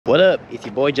What up? It's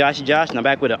your boy Joshy Josh, and I'm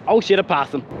back with a oh shit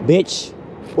opossum. Bitch,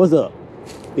 what's up?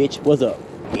 Bitch, what's up?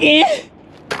 Yeah.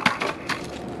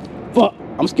 Fuck,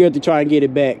 I'm scared to try and get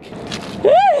it back.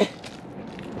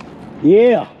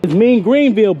 Yeah, it's me in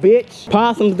Greenville, bitch.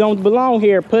 Possums don't belong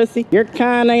here, pussy. Your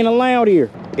kind ain't allowed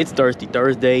here. It's Thirsty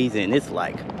Thursdays, and it's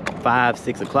like 5,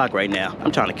 6 o'clock right now.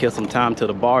 I'm trying to kill some time till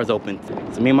the bar's open,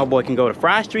 so me and my boy can go to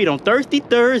Fry Street on Thirsty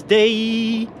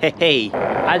Thursday. Hey,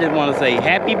 I just want to say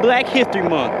Happy Black History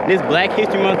Month. This Black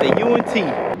History Month at UNT.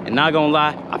 And not gonna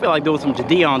lie, I feel like doing some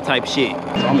Jadeon type shit.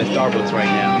 So I'm at Starbucks right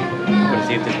now. I'm gonna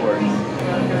see if this works.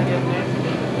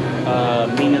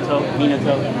 Minato.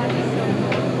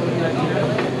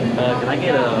 Can I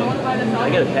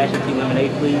get a passion tea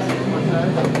lemonade, please?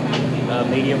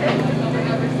 Medium.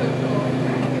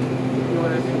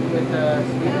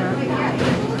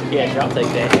 Yeah, sure, I'll take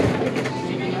that.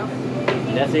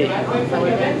 That's it.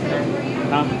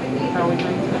 Huh?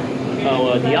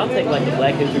 Oh, do y'all take like the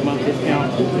Black History Month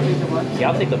discount?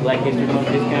 Y'all take the Black History Month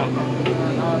discount?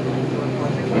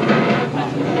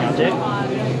 Can y'all check?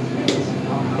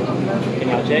 Can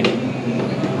y'all check?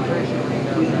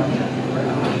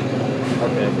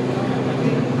 Okay.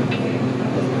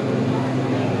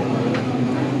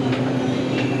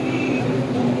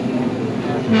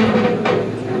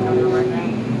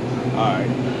 Alright.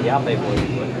 Yeah, I'll pay for it.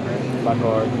 My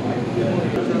card.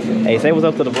 Hey, say what's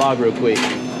up to the vlog real quick.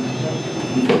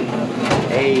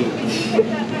 Hey.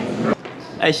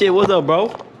 Hey, shit, what's up, bro?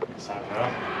 What's up, bro? I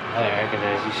didn't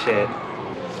recognize you, shit.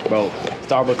 Bro,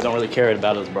 Starbucks don't really care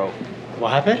about us, bro.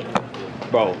 What happened?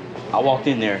 Bro, I walked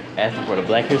in there asking for the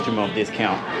Black History Month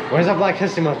discount. Where's that Black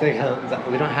History Month thing?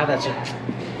 We don't have that shit.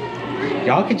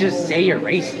 Y'all could just say you're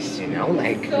racist, you know?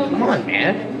 Like, come on,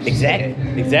 man.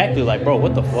 Exactly. Like, bro,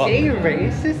 what the fuck? Say you're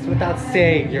racist without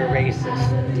saying you're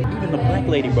racist. Even the black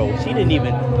lady, bro, she didn't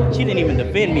even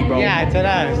defend me, bro. Yeah, it's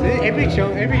us. Every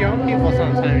young people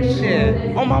sometimes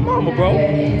shit. On my mama, bro.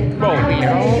 Bro, Every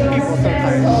young people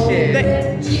sometimes shit.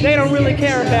 They don't really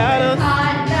care about us.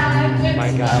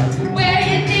 My God. Where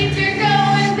you think you're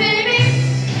going, baby?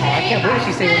 Oh, I can't believe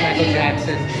she's saying Michael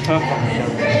Jackson. Huh?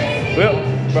 Well,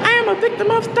 I am a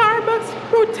victim of Starbucks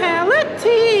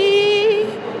brutality.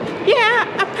 Yeah,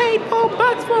 I paid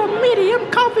 $4 for a medium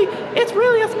coffee. It's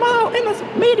really a small and a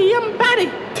medium body.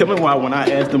 Tell me why when I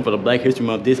asked them for the Black History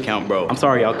Month discount, bro. I'm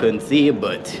sorry y'all couldn't see it,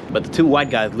 but the two white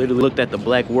guys literally looked at the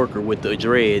black worker with the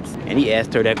dreads, and he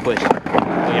asked her that question.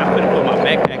 So y'all couldn't put my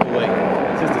backpack away.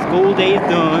 Since the school day is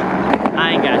done,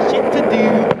 I ain't got shit to do.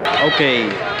 Okay,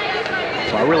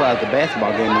 so I realized the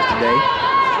basketball game was today.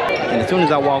 And as soon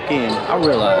as I walk in, I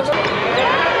realize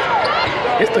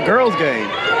it's the girls' game.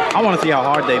 I want to see how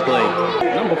hard they play.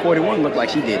 Number 41 looked like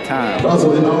she did time.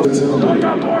 Shooting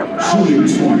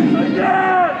 20.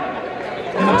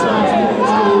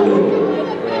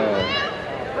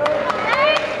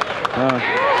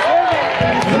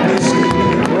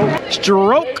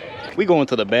 Stroke. We going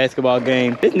to the basketball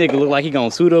game. This nigga look like he gonna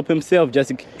suit up himself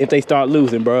just if they start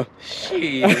losing, bro.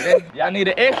 Shit. Y'all need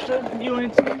an extra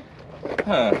UNT?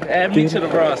 Huh, add me to the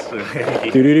roster.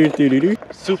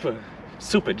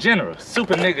 Super generous.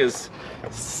 Super niggas.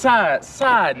 Side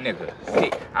nigga.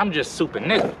 See, I'm just super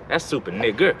nigga. That's super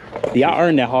nigger. Y'all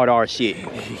earn that hard R shit.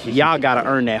 Y'all gotta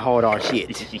earn that hard R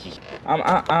shit.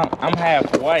 I'm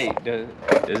half white. Do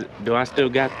I still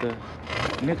got the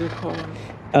nigga card?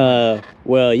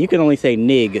 Well, you can only say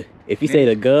nig. If you say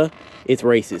the guh, it's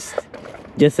racist.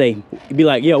 Just say, be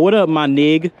like, yo, what up, my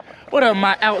nig? What up,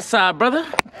 my outside brother?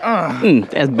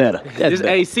 That's better. That's this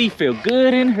better. AC feel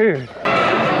good in here.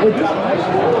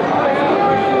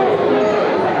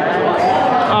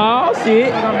 Oh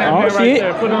shit. Oh shit.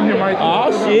 Right put on him right there.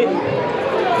 Oh shit.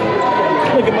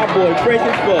 Look at my boy, fresh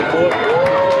as fuck, boy.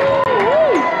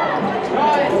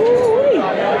 Woo-wee.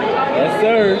 Yes,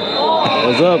 sir.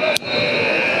 What's up?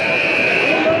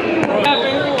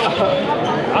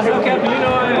 Captain, you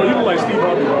know I am. Oh, you look like Steve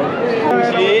Harvey, bro.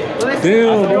 Shit.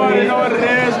 Damn, you already know what it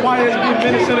is. Why is getting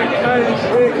minutes to the cut and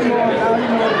shit? Come on now, you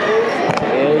know what it is.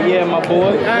 Hell yeah, my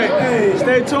boy. Hey,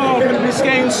 stay tuned. We're gonna be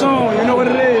skating soon. You know what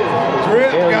it is.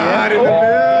 Drip God in the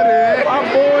building. My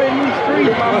boy in these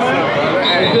streets, my man.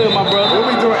 Hey, good, my brother. What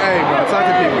we doing? Hey, bro, talk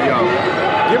to people, yo.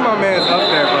 Get my man's up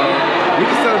there, bro. We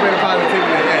can celebrate the positivity.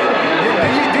 Hey,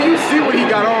 do you see what he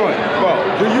got on? Bro,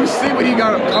 do you see what he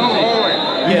got on? Come on.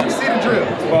 Yeah. You see the drip?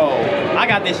 Bro, I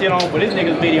got this shit on for this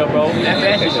nigga's video, bro. That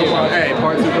fashion shit, bro. Hey,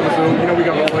 part 2 coming soon. You know we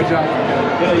got one more job.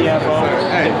 Hell yeah, bro.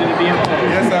 Hey.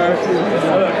 Yes, sir. Yes,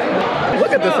 sir. Look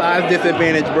at the size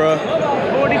disadvantage, bro.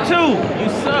 42. You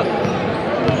suck.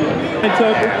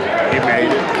 Tucker. He made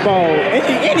it. Bro,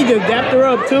 and he just dapped her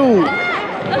up, too.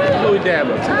 Who dabbed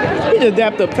up? He just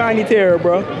dapped up Tiny Terror,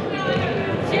 bro.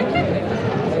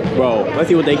 Bro, let's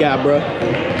see what they got, bro.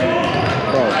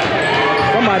 Bro,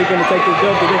 somebody gonna take this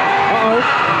dub today.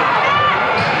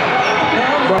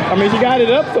 Bro, I mean, she got it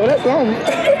up, so that's something.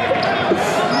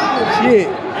 Shit.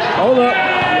 Hold up.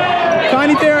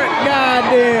 Tiny Terror,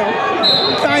 goddamn.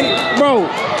 Tiny, bro,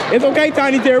 it's okay,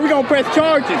 Tiny Terror. We gonna press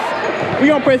charges. We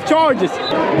gonna press charges.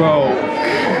 Bro,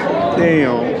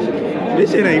 damn.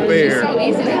 This shit ain't fair. So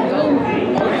easy to go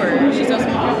over. She's so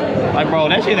small. Like, bro,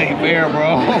 that shit ain't fair,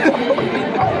 bro.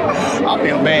 I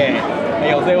feel bad. Hey,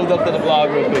 yo, say what's up to the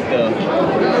vlog real quick, though.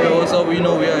 Yo, what's up? You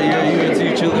know, we out here at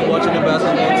UNT chilling, watching the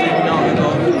basketball team. You know,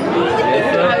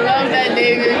 I love that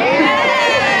nigga.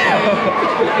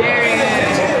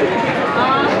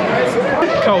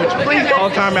 Coach, please call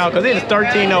timeout because it is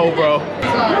 13-0, bro.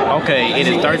 Okay, it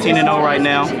is 13-0 right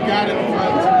now.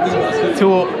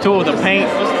 Two of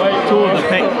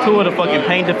the fucking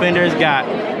paint defenders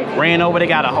ran over. They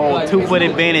got a whole 2-foot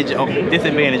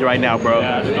disadvantage right now, bro.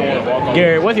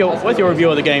 Gary, what's your review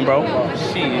of the game, bro?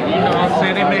 Shit, you know what I'm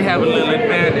saying? They may have a little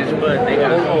advantage, but they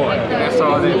got hard. That's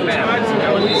all that matters.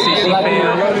 You see, she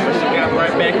failed, but she got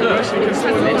right back up.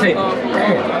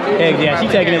 Yeah, she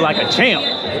taking it like a champ.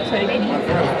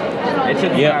 They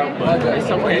took it out, but it's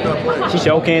okay. She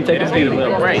sure can't take They the need a beat.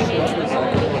 little break.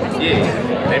 Yeah,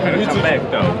 they finna come back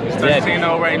though. It's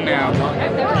 13-0 right now.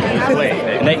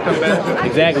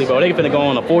 Exactly, bro. They finna go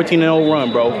on a 14-0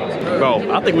 run, bro.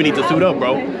 Bro, I think we need to suit up,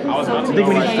 bro. You think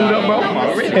we need to suit up, bro?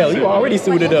 Hell, you already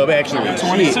suited up, actually.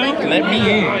 22? Let me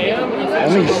in. I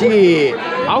mean, shit.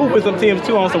 I hope with some Timbs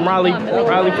too on some Riley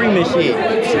Freeman shit.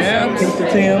 Timbs to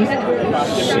Timbs.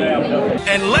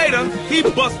 And later, he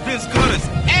bust Vince Carter's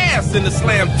ass in the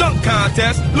slam dunk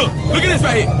contest. Look at this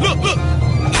right here. Look.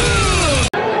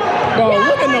 Bro,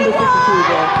 look at number 62,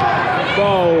 bro.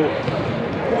 Bro,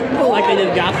 look like they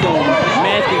just got some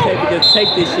masking tape to just take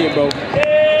this shit, bro.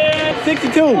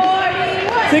 62.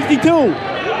 62.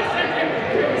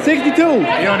 62. You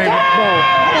don't even. Bro,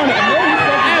 I know he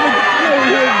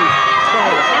heard me. Bro,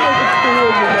 I know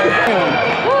he heard me, bro.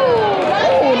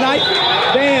 Oh, nice.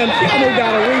 Damn, she almost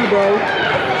got a read, bro.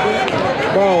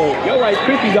 Bro, your Rice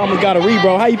Krispies almost got a read,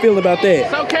 bro. How you feeling about that?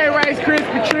 It's okay, Rice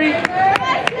Krispie treat.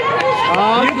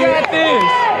 You got this.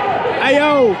 Hey,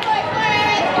 yo.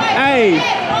 Hey.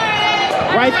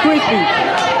 Rice Krispie.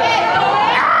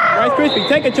 Rice Krispie,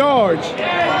 take a charge.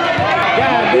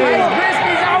 God damn.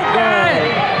 Krispies okay.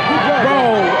 Bro.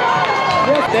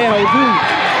 What's that hoe do?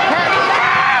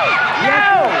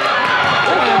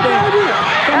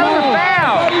 That was a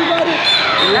foul.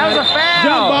 That was a foul.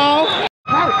 Jump ball.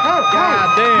 God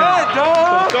damn.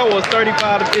 The score was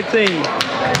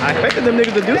 35-15. I expected them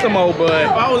niggas to do some more, but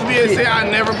If I was being said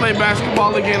I'd never play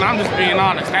basketball again, I'm just being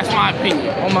honest. That's my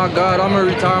opinion. Oh my God, I'm gonna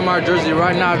retire my jersey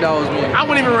right now if that was me. I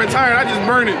wouldn't even retire. I just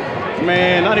burn it.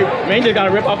 man, you just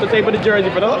gotta rip off the tape of the jersey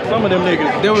for some of them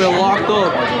niggas. They were locked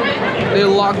up. They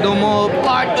locked them up.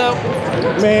 Locked up.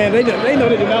 Man, they know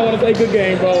they did not want to play good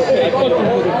game, bro. Hey, fuck them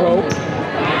niggas, bro.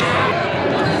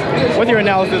 What's your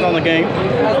analysis on the game?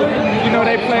 You know,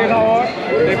 they played hard.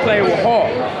 They played with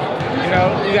heart. You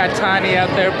know, you got Tiny out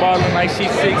there balling like she's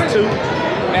 6'2".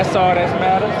 That's all that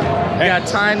matters. You got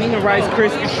Tiny and Rice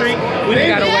Krispie treat. We just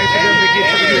gotta wait for them to get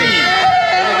to the league.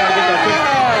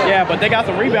 Yeah, but they got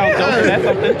some rebounds though, so that's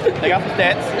something. They got some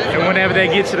stats. And whenever they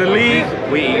get to the league,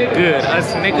 we eat good.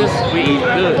 Us niggas, we eat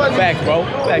good. Facts, bro.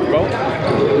 Facts, bro.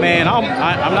 Man,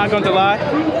 I'm not going to lie.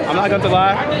 I'm not going to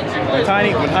lie. When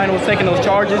Tiny was taking those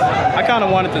charges, I kind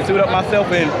of wanted to suit up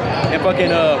myself and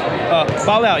fucking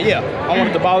ball out. Yeah, I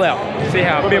wanted to ball out. See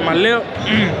how I bit my lip?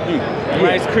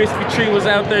 Rice Krispie treat was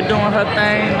out there doing her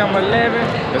thing. Number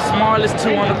 11, the smallest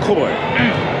two on the court.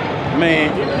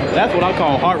 Man, that's what I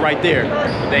call heart right there.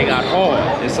 They got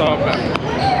hard. It's all about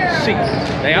shit.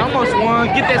 They almost won.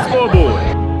 Get that scoreboard.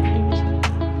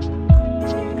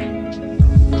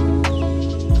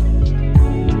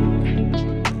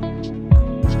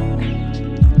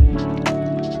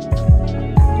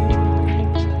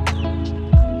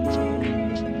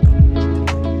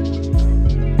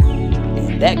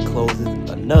 And that closes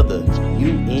another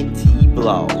UNT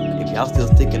blog. If y'all still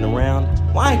sticking around,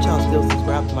 why ain't y'all still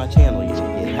subscribed to my channel yet?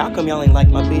 And how come y'all ain't like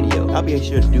my video? I'll be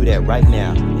sure to do that right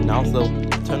now. And also,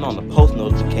 turn on the post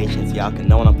notifications so y'all can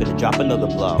know when I'm finna drop another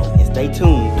vlog. And stay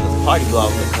tuned, because party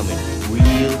vlogs are coming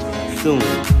real soon.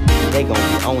 They gonna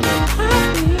be on it.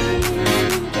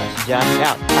 Josh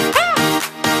out.